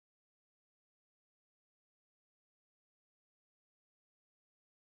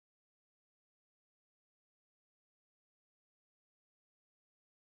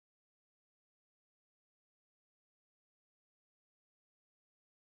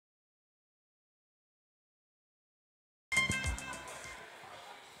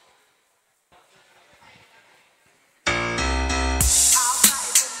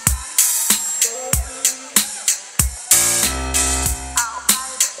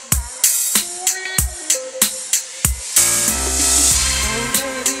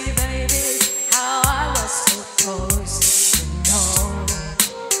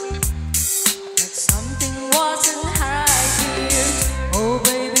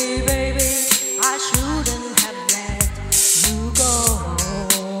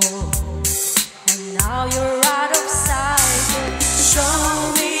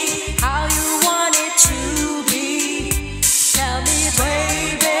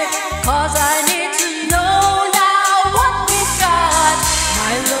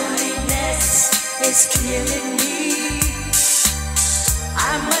is killing me.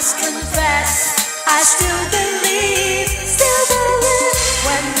 I must confess, I still believe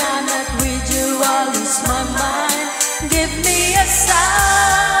when I'm not with you, I lose my mind. Give me a sign,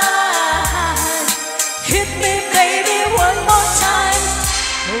 hit me baby one more time.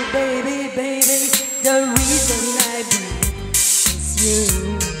 Oh baby, baby, the reason I believe is you.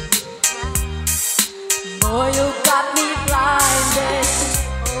 Boy, you got me blinded.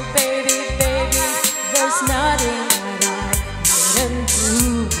 Oh baby, baby, there's nothing that I can do.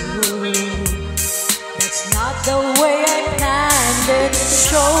 That's not the way I planned it.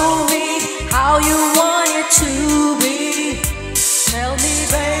 Show me how you want it to be. Tell me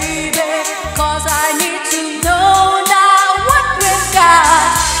baby, cause I need to know now what we've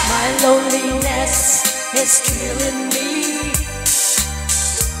got. My loneliness is killing me.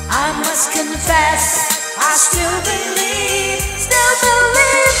 I must confess, I still believe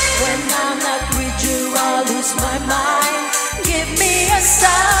when I'm not with you, I lose my mind. Give me a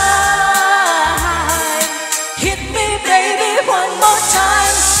sign, hit me baby one more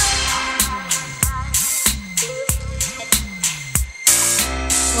time.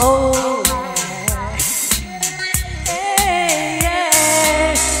 Oh yeah,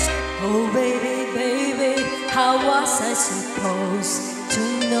 yeah. Oh baby, baby, how was I supposed to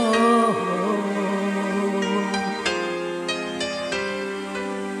know?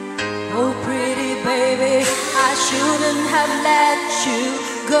 Oh pretty baby, I shouldn't have let you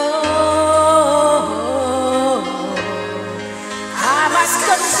go. I must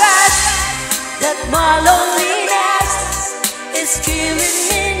confess that my loneliness is killing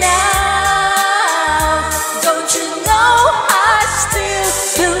me now. Don't you know I still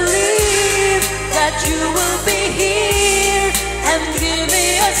believe that you will be here and give me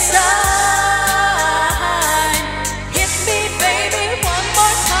a sign. Hit me baby one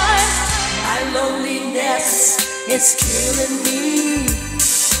more time. My loneliness is killing me.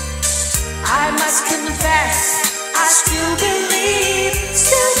 I must confess, I still believe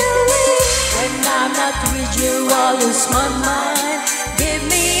when I'm not with you, I lose my mind. Give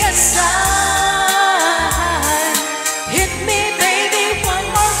me a sign, hit me baby one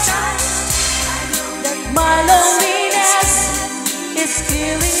more time. That my loneliness is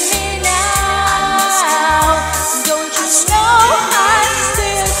killing me.